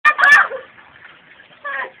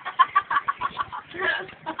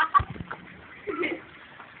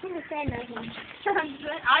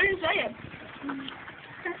I didn't say it.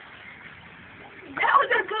 That was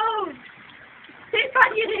a code. If I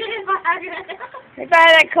get it, They buy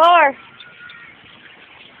that car.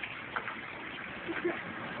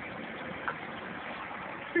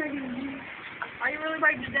 Are you really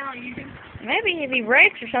writing this down on YouTube? Maybe if he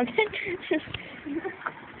breaks or something.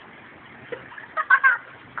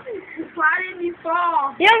 Why didn't you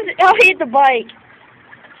fall? He'll hit the bike.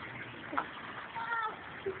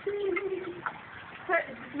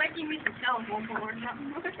 Making me some telephone pole or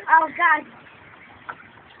something. Oh, God.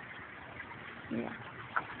 Yeah.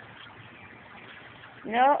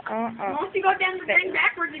 No, Once you go down the thing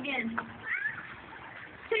backwards again.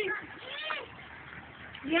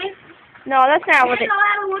 Yes. No, that's not what You it. know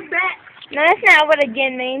how to look back. No, that's not what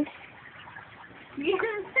again means.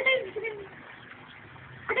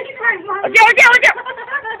 Watch out!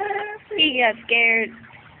 He got scared.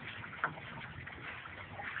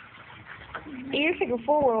 You're taking a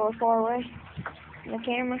 4-wheeler far away. The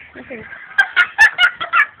camera.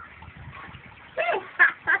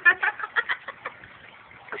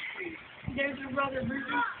 There's your brother, Bruce.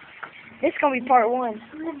 This is gonna be part 1.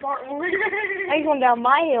 Part 1. He's going down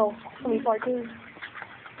my hill. It's gonna be part 2.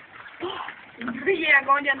 Yeah,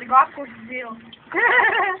 going down the golf course hill.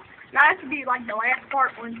 That should be like the last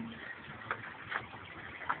part one.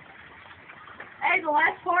 Hey, the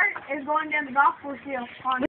last part is going down the golf course hill.